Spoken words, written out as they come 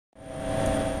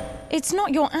It's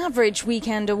not your average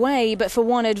weekend away, but for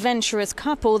one adventurous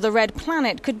couple, the Red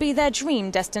Planet could be their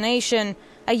dream destination.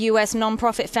 A US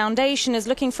non-profit foundation is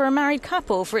looking for a married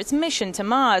couple for its mission to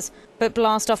Mars. But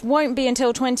blastoff won't be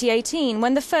until 2018,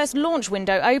 when the first launch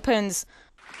window opens.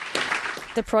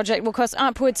 The project will cost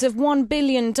upwards of $1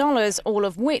 billion, all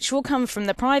of which will come from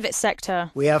the private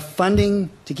sector. We have funding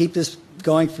to keep this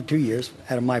going for 2 years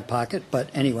out of my pocket, but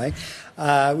anyway,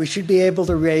 we should be able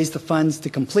to raise the funds to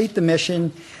complete the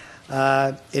mission.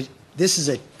 This is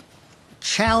a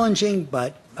challenging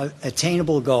but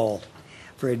attainable goal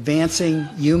for advancing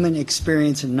human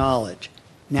experience and knowledge.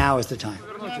 Now is the time.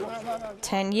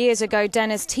 10 years ago,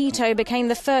 Dennis Tito became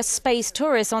the first space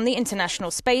tourist on the International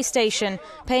Space Station,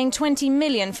 paying $20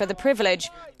 million for the privilege.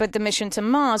 But the mission to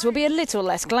Mars will be a little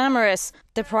less glamorous.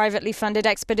 The privately funded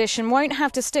expedition won't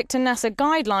have to stick to NASA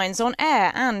guidelines on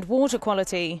air and water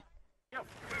quality.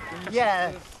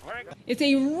 Yeah. It's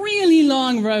a really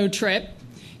long road trip.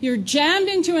 You're jammed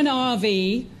into an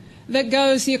RV that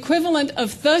goes the equivalent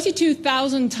of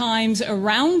 32,000 times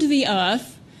around the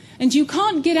Earth, and you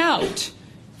can't get out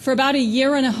for about 1.5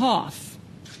 years.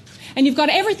 And you've got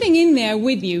everything in there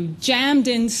with you, jammed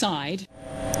inside.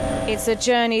 It's a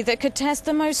journey that could test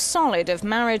the most solid of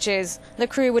marriages. The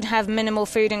crew would have minimal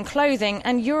food and clothing,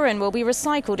 and urine will be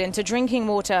recycled into drinking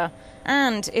water.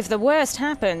 And if the worst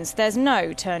happens, there's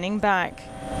no turning back.